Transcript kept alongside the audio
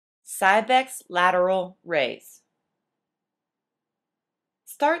Cybex Lateral Raise.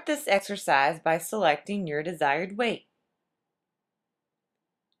 Start this exercise by selecting your desired weight.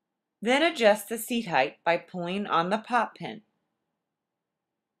 Then adjust the seat height by pulling on the pop pin.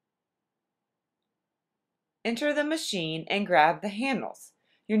 Enter the machine and grab the handles.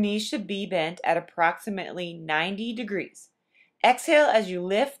 Your knees should be bent at approximately 90 degrees. Exhale as you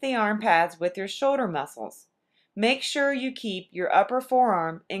lift the arm pads with your shoulder muscles. Make sure you keep your upper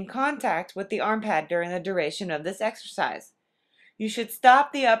forearm in contact with the arm pad during the duration of this exercise. You should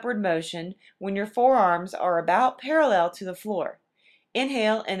stop the upward motion when your forearms are about parallel to the floor.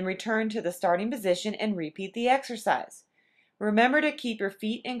 Inhale and return to the starting position and repeat the exercise. Remember to keep your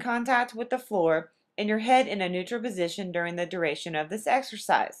feet in contact with the floor and your head in a neutral position during the duration of this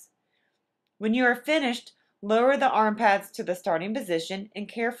exercise. When you are finished, lower the arm pads to the starting position and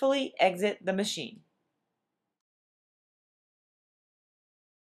carefully exit the machine.